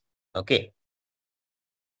real life. Okay,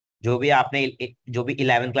 जो भी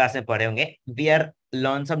 11th क्लास में पढ़े होंगे, we are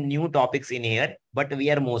learn some new topics in here, but we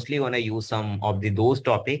are mostly gonna use some of the those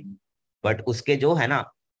topic, but उसके जो है ना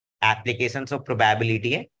एप्लीकेशंस ऑफ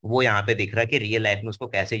प्रोबेबिलिटी है वो यहाँ पे दिख रहा है कि रियल लाइफ में उसको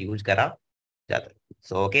कैसे यूज करा जाता है।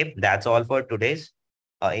 So okay, that's all for today's.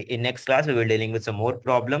 In next class we will dealing with some more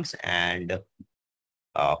problems and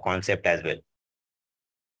concept as well.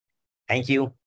 Thank you.